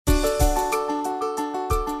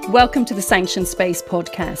Welcome to the Sanctions Space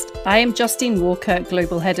podcast. I am Justine Walker,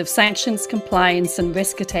 Global Head of Sanctions, Compliance and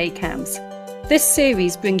Risk at ACAMS. This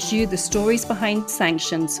series brings you the stories behind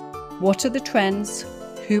sanctions. What are the trends?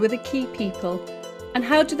 Who are the key people? And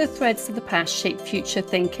how do the threads of the past shape future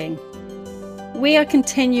thinking? We are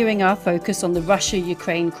continuing our focus on the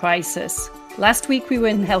Russia-Ukraine crisis. Last week we were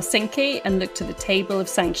in Helsinki and looked at the table of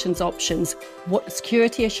sanctions options, what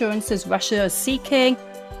security assurances Russia is seeking,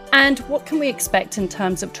 and what can we expect in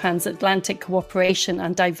terms of transatlantic cooperation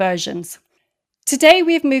and diversions. Today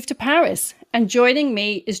we have moved to Paris, and joining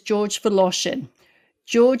me is George Voloshin.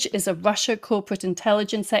 George is a Russia corporate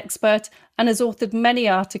intelligence expert and has authored many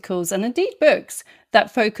articles and indeed books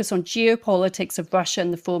that focus on geopolitics of Russia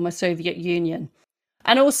and the former Soviet Union.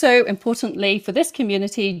 And also, importantly for this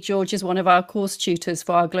community, George is one of our course tutors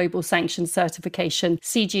for our Global Sanctions Certification,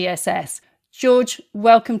 CGSS. George,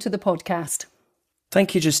 welcome to the podcast.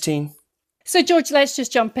 Thank you, Justine. So, George, let's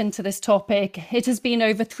just jump into this topic. It has been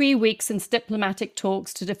over 3 weeks since diplomatic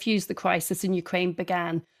talks to defuse the crisis in Ukraine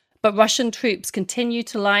began. But Russian troops continue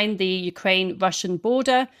to line the Ukraine-Russian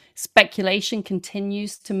border. Speculation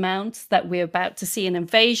continues to mount that we're about to see an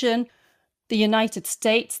invasion. The United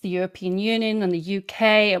States, the European Union and the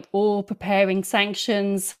UK are all preparing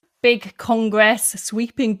sanctions. Big Congress,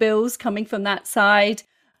 sweeping bills coming from that side.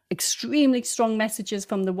 Extremely strong messages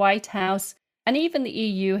from the White House. And even the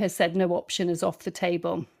EU has said no option is off the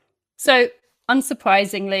table. So,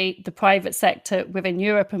 unsurprisingly, the private sector within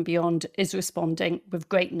Europe and beyond is responding with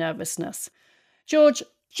great nervousness. George,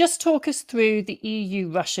 just talk us through the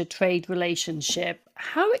EU-Russia trade relationship.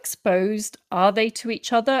 How exposed are they to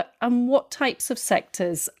each other, and what types of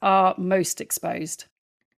sectors are most exposed?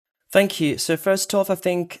 Thank you. So first off, I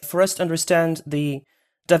think for us to understand the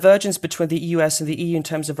divergence between the US and the EU in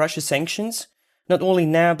terms of Russia sanctions, not only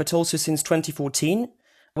now, but also since 2014,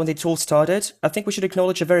 when it all started, I think we should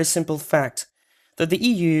acknowledge a very simple fact, that the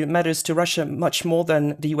EU matters to Russia much more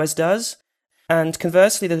than the US does, and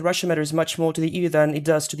conversely, that Russia matters much more to the EU than it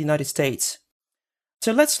does to the United States.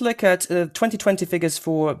 So let's look at 2020 figures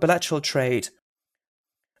for bilateral trade.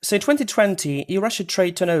 So in 2020, EU-Russia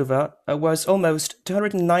trade turnover was almost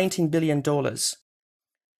 $219 billion.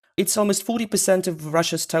 It's almost 40% of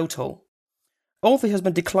Russia's total. Although it has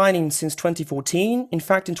been declining since 2014, in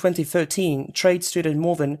fact in 2013, trade stood at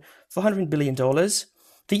more than $400 billion,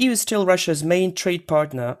 the EU is still Russia's main trade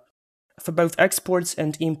partner for both exports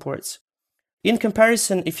and imports. In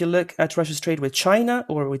comparison, if you look at Russia's trade with China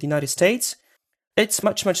or with the United States, it's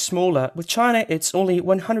much, much smaller. With China, it's only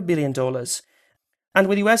 $100 billion. And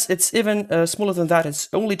with the US, it's even smaller than that. It's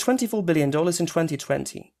only $24 billion in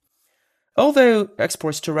 2020. Although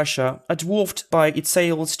exports to Russia are dwarfed by its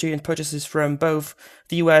sales to and purchases from both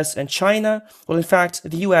the US and China, well, in fact,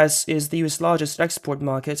 the US is the EU's largest export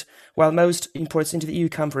market, while most imports into the EU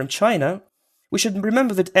come from China, we should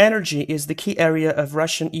remember that energy is the key area of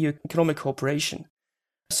Russian-EU economic cooperation.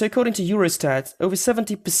 So according to Eurostat, over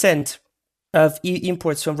 70% of EU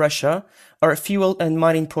imports from Russia are fuel and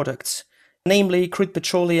mining products, namely crude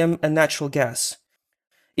petroleum and natural gas.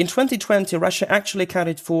 In 2020, Russia actually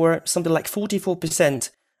accounted for something like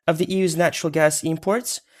 44% of the EU's natural gas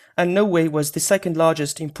imports, and Norway was the second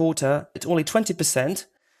largest importer at only 20%.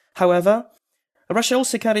 However, Russia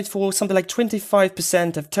also accounted for something like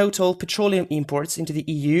 25% of total petroleum imports into the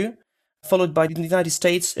EU, followed by the United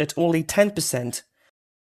States at only 10%.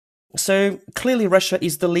 So clearly Russia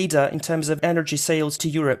is the leader in terms of energy sales to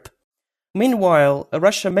Europe. Meanwhile,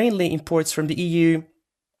 Russia mainly imports from the EU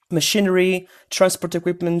machinery, transport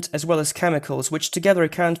equipment, as well as chemicals, which together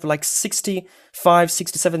account for like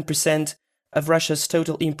 67% of Russia's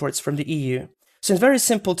total imports from the EU. So in very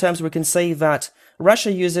simple terms, we can say that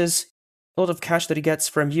Russia uses a lot of cash that it gets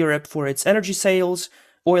from Europe for its energy sales,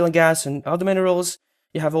 oil and gas and other minerals.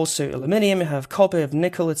 You have also aluminium, you have copper, you have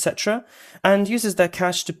nickel, etc. And uses that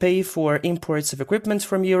cash to pay for imports of equipment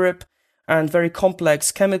from Europe and very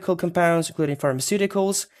complex chemical compounds, including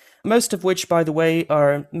pharmaceuticals, most of which, by the way,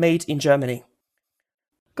 are made in Germany.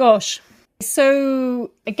 Gosh.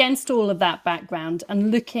 So against all of that background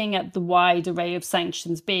and looking at the wide array of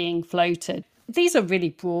sanctions being floated, these are really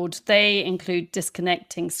broad. They include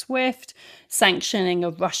disconnecting SWIFT, sanctioning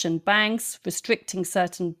of Russian banks, restricting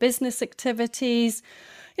certain business activities,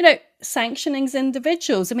 sanctioning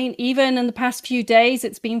individuals. I mean, even in the past few days,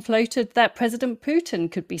 it's been floated that President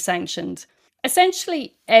Putin could be sanctioned.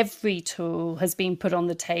 Essentially, every tool has been put on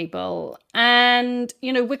the table. And,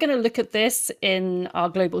 we're going to look at this in our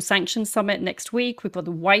Global Sanctions Summit next week. We've got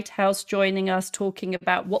the White House joining us, talking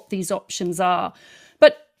about what these options are.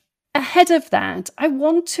 But Ahead of that, I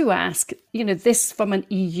want to ask, this from an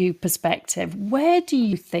EU perspective. Where do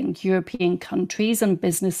you think European countries and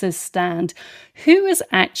businesses stand? Who is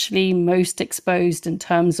actually most exposed in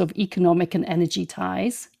terms of economic and energy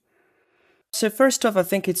ties? So first off, I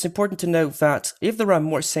think it's important to note that if there are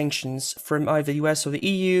more sanctions from either the US or the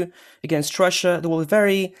EU against Russia, there will be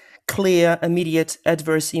very clear, immediate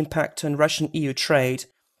adverse impact on Russian-EU trade,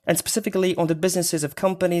 and specifically on the businesses of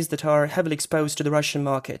companies that are heavily exposed to the Russian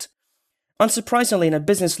market. Unsurprisingly,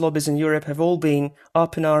 business lobbies in Europe have all been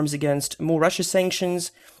up in arms against more Russia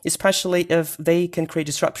sanctions, especially if they can create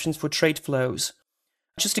disruptions for trade flows.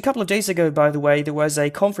 Just a couple of days ago, by the way, there was a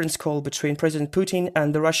conference call between President Putin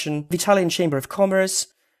and the Italian Chamber of Commerce,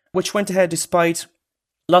 which went ahead despite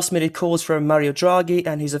last-minute calls from Mario Draghi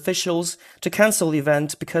and his officials to cancel the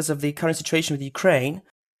event because of the current situation with Ukraine.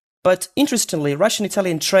 But interestingly,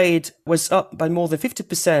 Russian-Italian trade was up by more than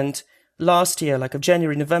 50% last year, like of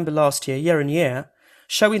January, November last year on year,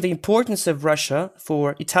 showing the importance of Russia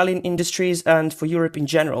for Italian industries and for Europe in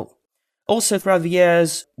general. Also, throughout the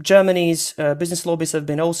years, Germany's business lobbies have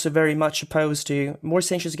been also very much opposed to more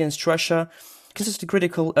sanctions against Russia, consistently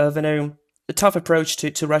critical of a tough approach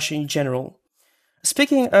to Russia in general.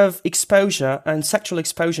 Speaking of exposure and sectoral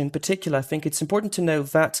exposure in particular, I think it's important to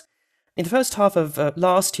note that in the first half of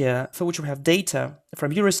last year, for which we have data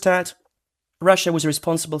from Eurostat, Russia was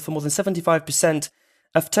responsible for more than 75%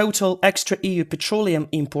 of total extra EU petroleum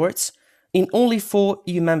imports in only 4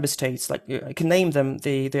 EU member states. Like I can name them,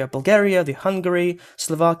 they are Bulgaria, Hungary,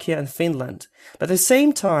 Slovakia, and Finland. But at the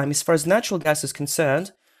same time, as far as natural gas is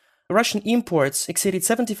concerned, Russian imports exceeded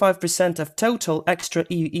 75% of total extra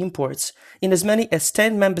EU imports in as many as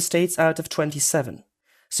 10 member states out of 27.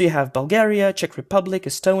 So you have Bulgaria, Czech Republic,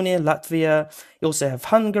 Estonia, Latvia, you also have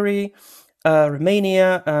Hungary,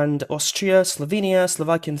 Romania and Austria, Slovenia,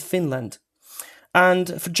 Slovakia, and Finland.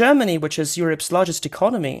 And for Germany, which is Europe's largest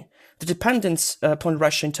economy, the dependence upon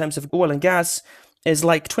Russia in terms of oil and gas is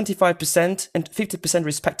like 25% and 50%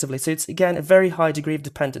 respectively. So it's, again, a very high degree of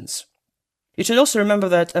dependence. You should also remember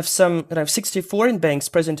that of some 60 foreign banks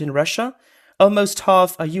present in Russia, almost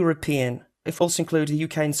half are European, if also include the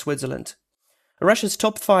UK and Switzerland. Russia's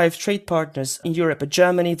top 5 trade partners in Europe are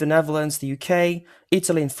Germany, the Netherlands, the UK,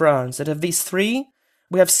 Italy, and France. And of these 3,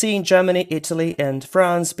 we have seen Germany, Italy, and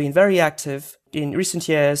France being very active in recent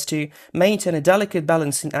years to maintain a delicate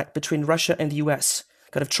balancing act between Russia and the US,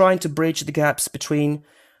 kind of trying to bridge the gaps between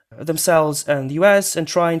themselves and the US and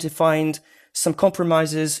trying to find some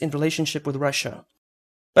compromises in relationship with Russia.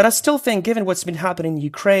 But I still think, given what's been happening in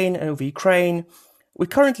Ukraine and over Ukraine, we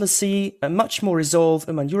currently see a much more resolve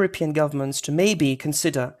among European governments to maybe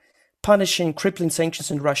consider punishing crippling sanctions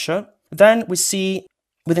in Russia than we see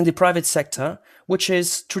within the private sector, which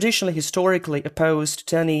is traditionally, historically opposed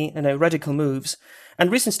to any radical moves.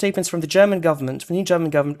 And recent statements from the German government, from the new German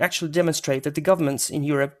government, actually demonstrate that the governments in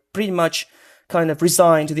Europe pretty much kind of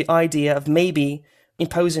resign to the idea of maybe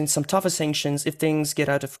imposing some tougher sanctions if things get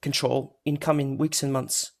out of control in coming weeks and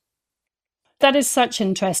months. That is such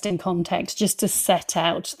interesting context, just to set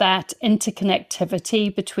out that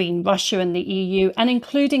interconnectivity between Russia and the EU and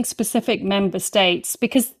including specific member states,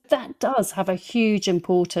 because that does have a huge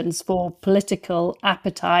importance for political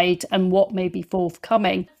appetite and what may be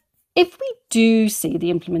forthcoming. If we do see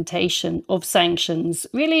the implementation of sanctions,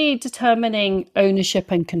 really determining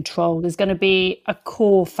ownership and control is going to be a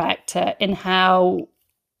core factor in how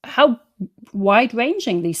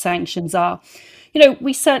wide-ranging these sanctions are.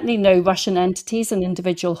 We certainly know Russian entities and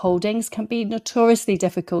individual holdings can be notoriously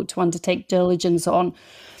difficult to undertake diligence on.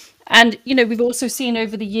 And, we've also seen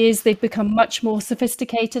over the years they've become much more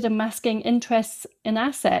sophisticated in masking interests in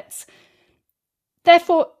assets.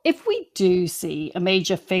 Therefore, if we do see a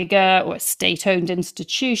major figure or a state-owned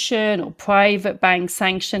institution or private bank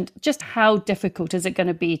sanctioned, just how difficult is it going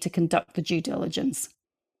to be to conduct the due diligence?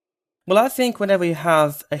 Well, I think whenever you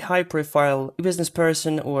have a high-profile business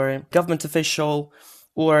person or a government official,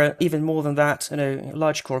 or even more than that, a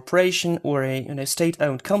large corporation or a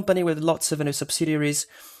state-owned company with lots of subsidiaries,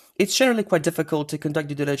 it's generally quite difficult to conduct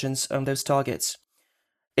due diligence on those targets.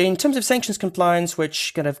 In terms of sanctions compliance,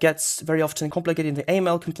 which kind of gets very often complicated in the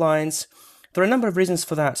AML compliance, there are a number of reasons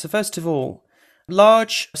for that. So first of all,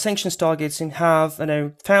 large sanctions targets have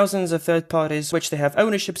thousands of third parties which they have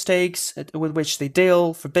ownership stakes with which they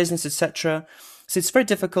deal for business, etc. So it's very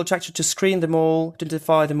difficult actually to screen them all,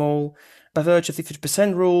 identify them all by virtue of the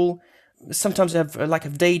 50% rule. Sometimes they have a lack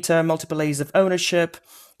of data, multiple layers of ownership,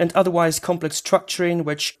 and otherwise complex structuring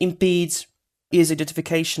which impedes easy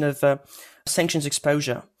identification of sanctions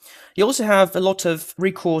exposure. You also have a lot of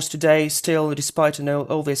recourse today still, despite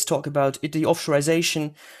all this talk about the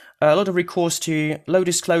offshoreization a lot of recourse to low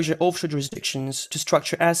disclosure offshore jurisdictions to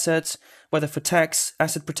structure assets, whether for tax,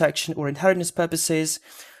 asset protection, or inheritance purposes.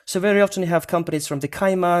 So very often you have companies from the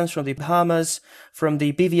Caymans, from the Bahamas, from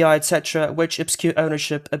the BVI, etc., which obscure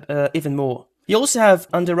ownership even more. You also have,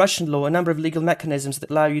 under Russian law, a number of legal mechanisms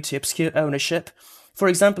that allow you to obscure ownership. For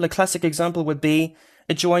example, a classic example would be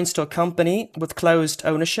a joint stock company with closed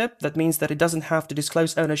ownership. That means that it doesn't have to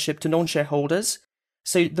disclose ownership to non-shareholders.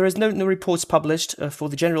 So there is no reports published for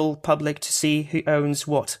the general public to see who owns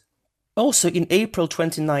what. Also, in April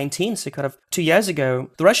 2019, so kind of 2 years ago,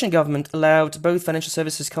 the Russian government allowed both financial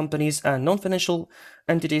services companies and non-financial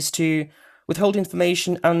entities to withhold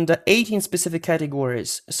information under 18 specific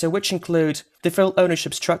categories, so which include the full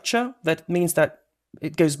ownership structure. That means that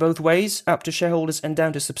it goes both ways, up to shareholders and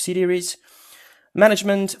down to subsidiaries.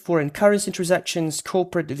 Management, foreign currency transactions,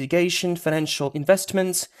 corporate litigation, financial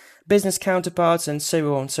investments, business counterparts, and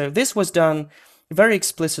so on. So this was done very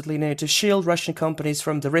explicitly now to shield Russian companies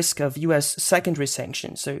from the risk of US secondary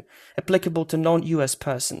sanctions, so applicable to non-US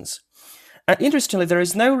persons. And interestingly, there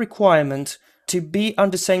is no requirement to be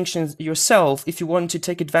under sanctions yourself if you want to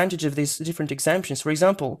take advantage of these different exemptions. For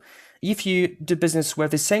example, if you do business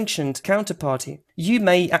with a sanctioned counterparty, you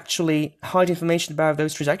may actually hide information about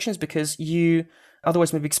those transactions because you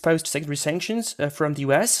otherwise may be exposed to secondary sanctions from the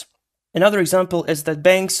US. Another example is that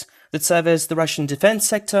banks that service the Russian defense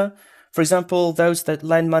sector, for example, those that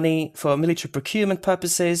lend money for military procurement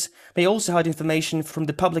purposes, may also hide information from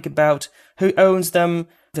the public about who owns them,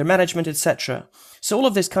 their management, etc. So all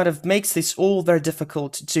of this kind of makes this all very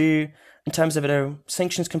difficult to do in terms of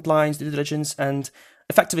sanctions compliance, due diligence, and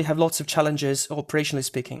effectively have lots of challenges operationally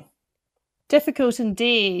speaking. Difficult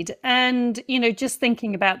indeed. And, just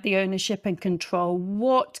thinking about the ownership and control,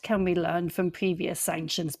 what can we learn from previous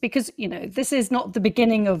sanctions? Because, this is not the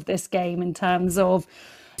beginning of this game in terms of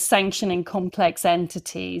sanctioning complex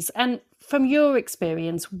entities. And from your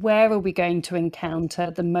experience, where are we going to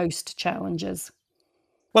encounter the most challenges?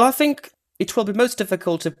 Well, I think it will be most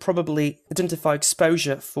difficult to probably identify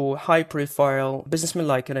exposure for high-profile businessmen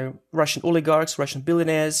like Russian oligarchs, Russian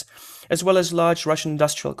billionaires, as well as large Russian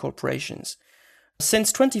industrial corporations.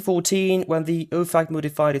 Since 2014, when the OFAC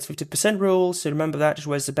modified its 50% rule, so remember that it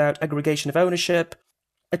was about aggregation of ownership,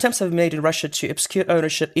 attempts have been made in Russia to obscure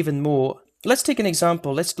ownership even more. Let's take an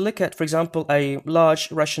example. Let's look at, for example, a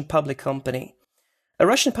large Russian public company. A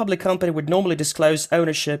Russian public company would normally disclose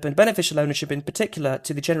ownership and beneficial ownership in particular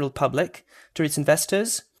to the general public, to its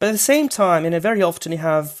investors. But at the same time, very often you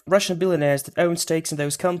have Russian billionaires that own stakes in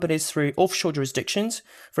those companies through offshore jurisdictions,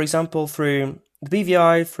 for example, through the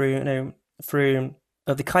BVI, through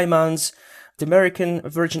the Caymans, the American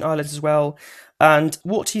Virgin Islands as well. And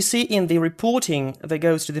what you see in the reporting that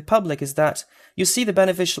goes to the public is that you see the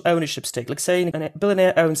beneficial ownership stake. Like say a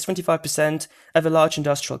billionaire owns 25% of a large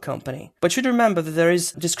industrial company. But you should remember that there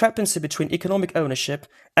is discrepancy between economic ownership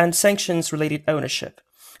and sanctions-related ownership.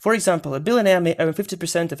 For example, a billionaire may own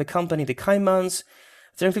 50% of a company in the Caymans,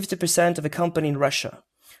 then 50% of a company in Russia.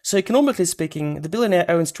 So economically speaking, the billionaire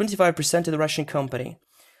owns 25% of the Russian company.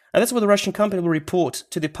 And that's what the Russian company will report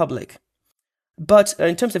to the public. But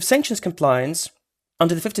in terms of sanctions compliance,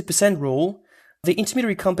 under the 50% rule, the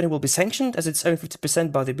intermediary company will be sanctioned as it's owned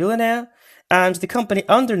 50% by the billionaire, and the company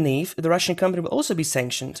underneath, the Russian company, will also be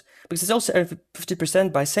sanctioned because it's also owned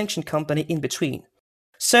 50% by a sanctioned company in between.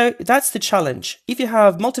 So that's the challenge. If you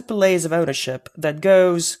have multiple layers of ownership that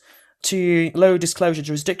goes to low disclosure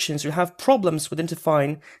jurisdictions, you have problems with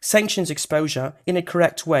identifying sanctions exposure in a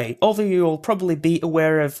correct way, although you will probably be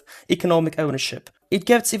aware of economic ownership. It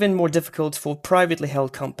gets even more difficult for privately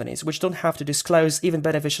held companies, which don't have to disclose even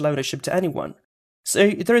beneficial ownership to anyone.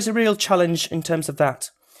 So there is a real challenge in terms of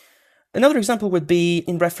that. Another example would be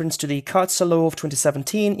in reference to the CAATSA law of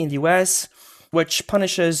 2017 in the US, which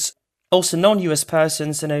punishes also non-US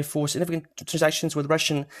persons for significant transactions with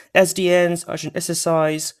Russian SDNs, Russian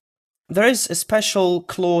SSIs. There is a special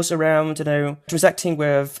clause around, transacting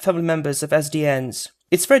with family members of SDNs.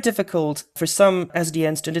 It's very difficult for some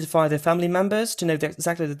SDNs to identify their family members, to know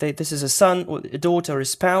exactly that this is a son or a daughter or a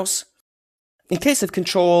spouse. In case of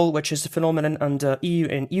control, which is a phenomenon under EU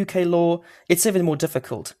and UK law, it's even more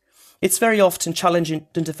difficult. It's very often challenging to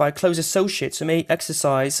identify close associates who may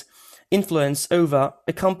exercise influence over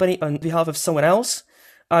a company on behalf of someone else,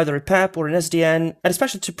 either a PEP or an SDN, and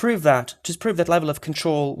especially to prove that level of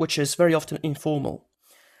control, which is very often informal.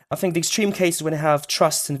 I think the extreme cases when you have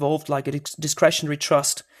trusts involved, like a discretionary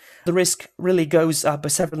trust, the risk really goes up by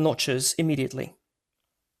several notches immediately.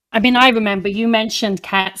 I remember you mentioned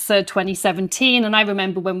CAATSA 2017, and I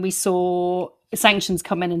remember when we saw sanctions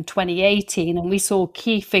come in 2018 and we saw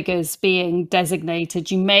key figures being designated,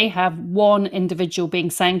 you may have one individual being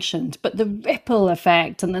sanctioned, but the ripple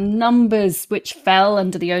effect and the numbers which fell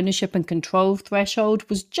under the ownership and control threshold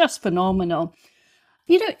was just phenomenal.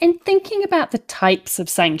 In thinking about the types of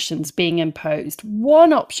sanctions being imposed,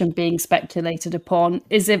 one option being speculated upon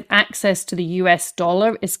is if access to the US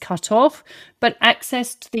dollar is cut off, but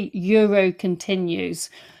access to the euro continues.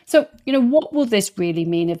 So, what will this really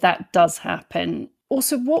mean if that does happen?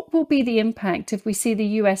 Also, what will be the impact if we see the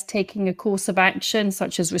US taking a course of action,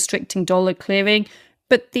 such as restricting dollar clearing,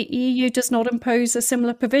 but the EU does not impose a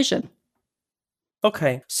similar provision?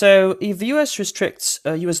 Okay, so if the US restricts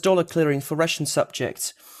US dollar clearing for Russian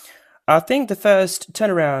subjects, I think the first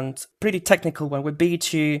turnaround, pretty technical one, would be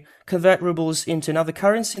to convert rubles into another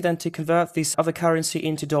currency, then to convert this other currency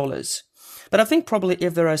into dollars. But I think probably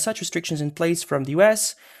if there are such restrictions in place from the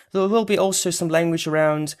US, there will be also some language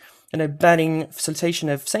around banning facilitation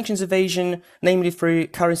of sanctions evasion, namely through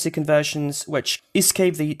currency conversions, which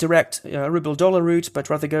escape the direct ruble-dollar route, but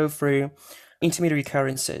rather go through intermediary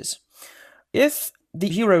currencies. If the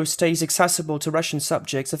euro stays accessible to Russian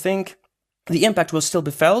subjects, I think the impact will still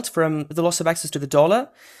be felt from the loss of access to the dollar,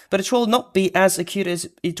 but it will not be as acute as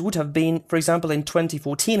it would have been, for example, in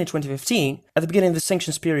 2014 and 2015, at the beginning of the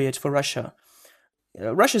sanctions period for Russia.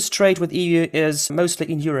 Russia's trade with EU is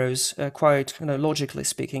mostly in euros, quite logically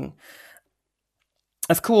speaking.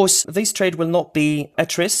 Of course, this trade will not be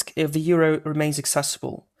at risk if the euro remains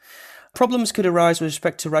accessible. Problems could arise with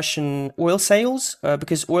respect to Russian oil sales,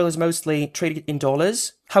 because oil is mostly traded in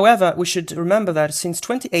dollars. However, we should remember that since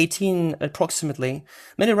 2018 approximately,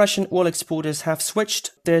 many Russian oil exporters have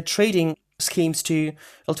switched their trading schemes to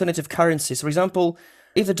alternative currencies. For example,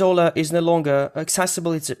 if the dollar is no longer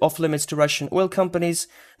accessible, it's off limits to Russian oil companies,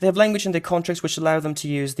 they have language in their contracts which allow them to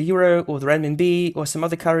use the euro or the renminbi or some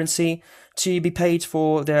other currency to be paid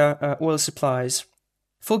for their oil supplies.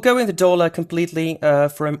 Foregoing the dollar completely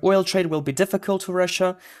from oil trade will be difficult for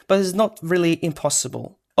Russia, but it's not really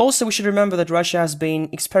impossible. Also, we should remember that Russia has been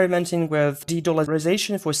experimenting with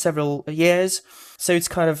de-dollarization for several years, so it's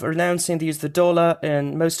kind of renouncing the use of the dollar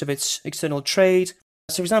in most of its external trade.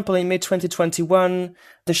 So, for example, in mid-2021,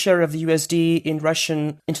 the share of the USD in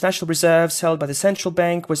Russian international reserves held by the central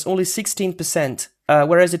bank was only 16%,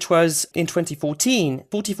 whereas it was in 2014,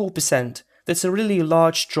 44%. That's a really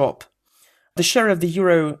large drop. The share of the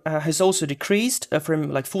euro has also decreased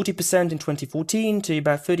from like 40% in 2014 to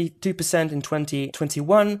about 32% in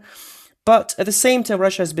 2021. But at the same time,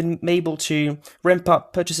 Russia has been able to ramp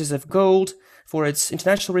up purchases of gold for its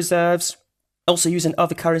international reserves, also using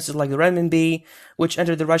other currencies like the renminbi, which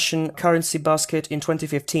entered the Russian currency basket in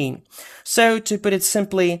 2015. So, to put it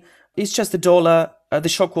simply, it's just the dollar. The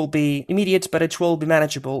shock will be immediate, but it will be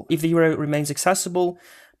manageable if the euro remains accessible.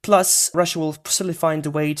 Plus, Russia will possibly find a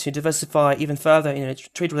way to diversify even further in its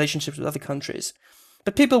trade relationships with other countries.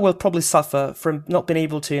 But people will probably suffer from not being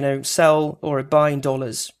able to, sell or buy in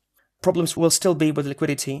dollars. Problems will still be with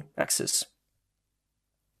liquidity access.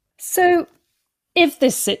 So, if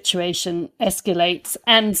this situation escalates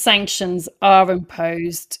and sanctions are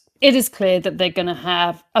imposed, it is clear that they're going to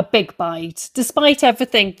have a big bite. Despite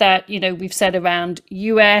everything that, we've said around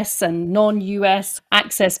US and non-US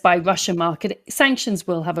access by Russia market, sanctions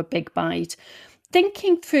will have a big bite.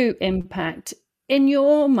 Thinking through impact, in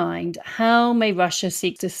your mind, how may Russia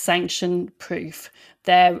seek to sanction-proof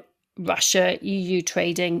their Russia-EU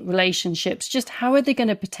trading relationships? Just how are they going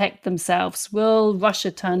to protect themselves? Will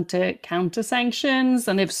Russia turn to counter-sanctions?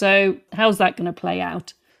 And if so, how's that going to play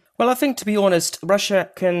out? Well, I think, to be honest,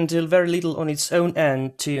 Russia can do very little on its own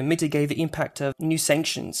end to mitigate the impact of new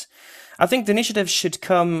sanctions. I think the initiative should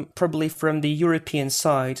come probably from the European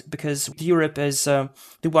side, because Europe is the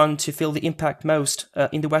one to feel the impact most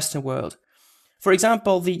in the Western world. For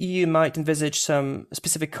example, the EU might envisage some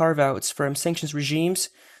specific carve-outs from sanctions regimes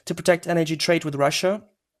to protect energy trade with Russia,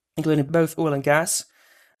 including both oil and gas.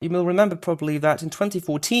 You will remember probably that in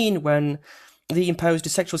 2014, when they imposed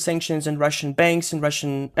sectoral sanctions on Russian banks and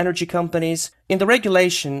Russian energy companies, in the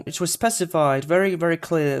regulation it was specified very, very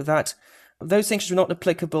clear that those sanctions were not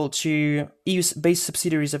applicable to EU-based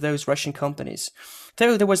subsidiaries of those Russian companies.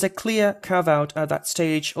 Though there was a clear carve-out at that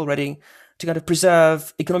stage already to kind of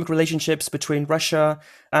preserve economic relationships between Russia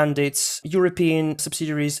and its European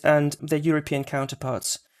subsidiaries and their European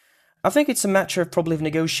counterparts. I think it's a matter of probably of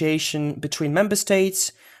negotiation between member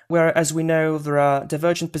states, where, as we know, there are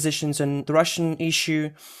divergent positions on the Russian issue,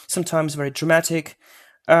 sometimes very dramatic,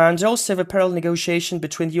 and also a parallel negotiation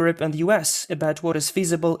between Europe and the US about what is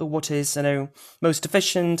feasible or what is, most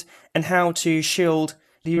efficient, and how to shield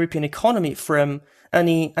the European economy from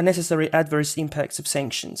any unnecessary adverse impacts of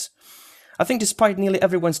sanctions. I think despite nearly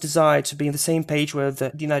everyone's desire to be on the same page with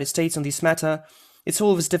the United States on this matter, it's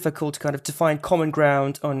always difficult to find common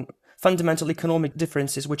ground on fundamental economic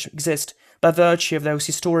differences which exist by virtue of those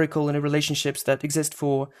historical relationships that exist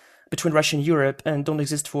between Russia and Europe and don't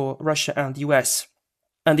exist for Russia and the US.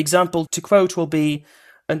 And the example to quote will be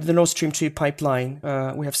the Nord Stream 2 pipeline.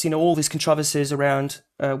 We have seen all these controversies around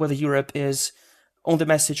whether Europe is on the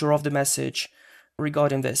message or off the message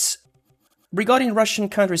regarding this. Regarding Russian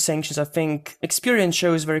counter-sanctions, I think experience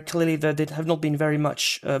shows very clearly that they have not been very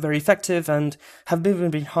effective and have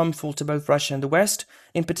been harmful to both Russia and the West,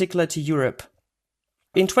 in particular to Europe.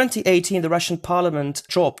 In 2018, the Russian parliament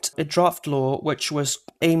dropped a draft law which was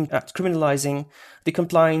aimed at criminalizing the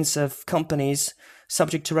compliance of companies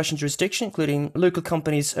subject to Russian jurisdiction, including local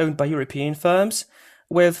companies owned by European firms,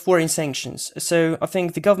 with foreign sanctions. So I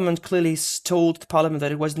think the government clearly told the parliament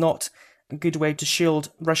that it was not a good way to shield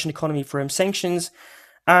Russian economy from sanctions,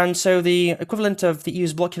 and so the equivalent of the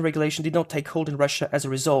EU's blocking regulation did not take hold in Russia as a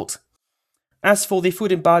result. As for the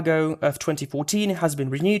food embargo of 2014, it has been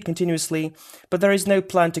renewed continuously, but there is no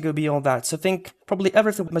plan to go beyond that. So I think probably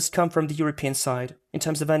everything must come from the European side in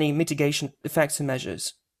terms of any mitigation effects and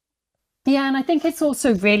measures. Yeah, and I think it's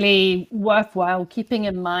also really worthwhile keeping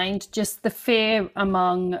in mind just the fear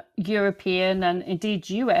among European and indeed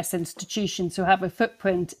US institutions who have a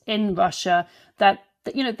footprint in Russia that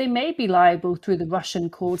they may be liable through the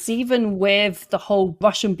Russian courts, even with the whole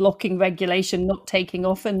Russian blocking regulation not taking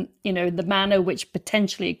off in, the manner which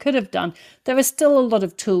potentially it could have done. There are still a lot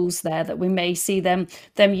of tools there that we may see them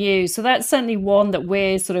use. So that's certainly one that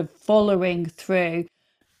we're sort of following through.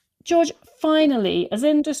 George, finally, as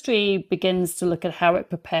industry begins to look at how it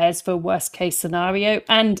prepares for a worst case scenario,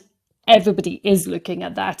 and everybody is looking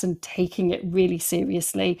at that and taking it really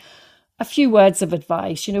seriously, a few words of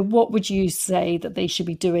advice. What would you say that they should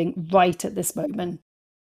be doing right at this moment?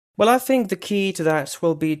 Well, I think the key to that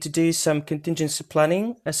will be to do some contingency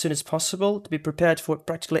planning as soon as possible, to be prepared for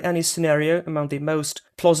practically any scenario among the most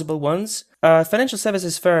plausible ones. Financial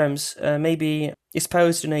services firms may be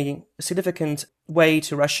exposed in a significant way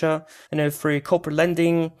to Russia, through corporate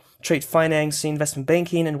lending, trade financing, investment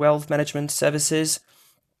banking, and wealth management services.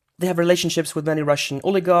 They have relationships with many Russian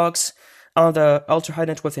oligarchs, other ultra-high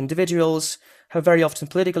net worth individuals, who are very often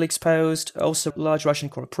politically exposed, also large Russian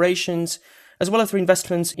corporations, as well as through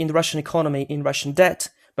investments in the Russian economy, in Russian debt,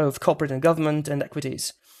 both corporate and government, and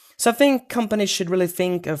equities. So I think companies should really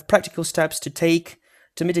think of practical steps to take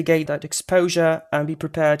to mitigate that exposure and be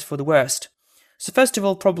prepared for the worst. So first of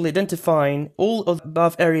all, probably identifying all of the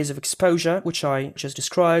above areas of exposure, which I just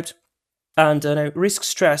described, and risk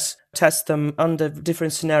stress test them under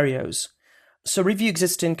different scenarios. So review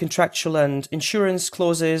existing contractual and insurance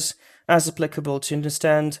clauses as applicable to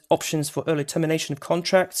understand options for early termination of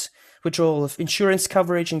contracts, withdrawal of insurance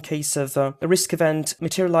coverage in case of a risk event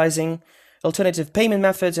materializing, alternative payment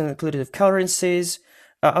methods and included currencies,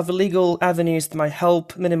 other legal avenues that might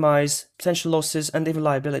help minimize potential losses and even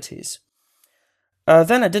liabilities.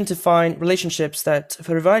 Then identifying relationships that,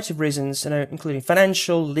 for a variety of reasons, including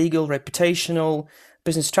financial, legal, reputational,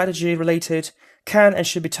 business strategy related, can and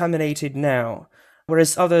should be terminated now,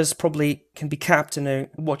 whereas others probably can be capped and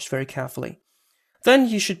watched very carefully. Then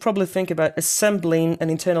you should probably think about assembling an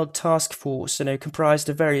internal task force, comprised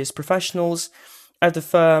of various professionals at the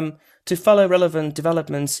firm to follow relevant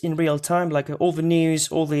developments in real time, like all the news,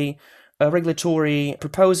 all the regulatory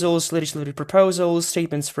proposals, legislative proposals,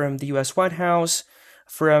 statements from the US White House,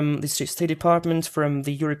 from the State Department, from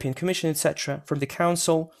the European Commission, etc., from the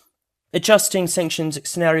Council, adjusting sanctions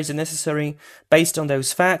scenarios if necessary based on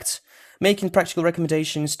those facts, making practical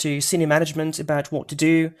recommendations to senior management about what to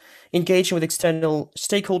do, engaging with external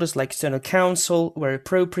stakeholders like external counsel where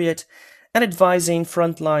appropriate, and advising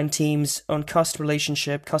frontline teams on customer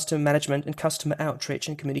relationship, customer management, and customer outreach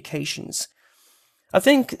and communications. I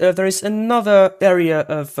think there is another area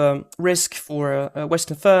of risk for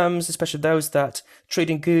Western firms, especially those that trade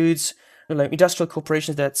in goods, industrial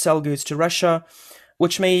corporations that sell goods to Russia,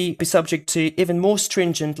 which may be subject to even more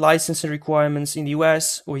stringent licensing requirements in the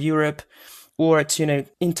US or Europe, or to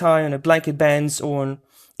entire blanket bans on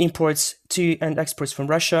imports to and exports from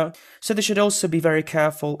Russia. So they should also be very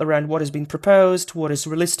careful around what has been proposed, what is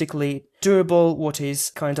realistically doable, what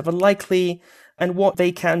is kind of unlikely, and what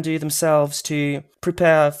they can do themselves to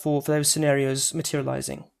prepare for those scenarios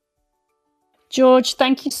materializing. George,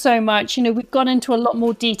 thank you so much. We've gone into a lot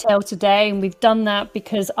more detail today, and we've done that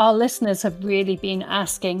because our listeners have really been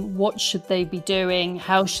asking what should they be doing,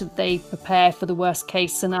 how should they prepare for the worst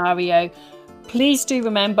case scenario. Please do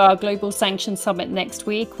remember our Global Sanctions Summit next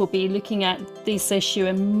week. We'll be looking at this issue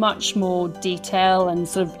in much more detail and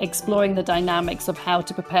sort of exploring the dynamics of how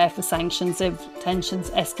to prepare for sanctions if tensions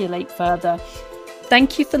escalate further.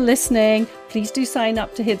 Thank you for listening. Please do sign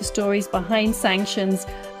up to hear the stories behind sanctions.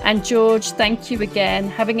 And George, thank you again.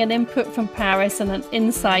 Having an input from Paris and an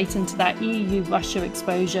insight into that EU-Russia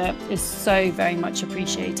exposure is so very much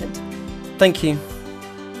appreciated. Thank you.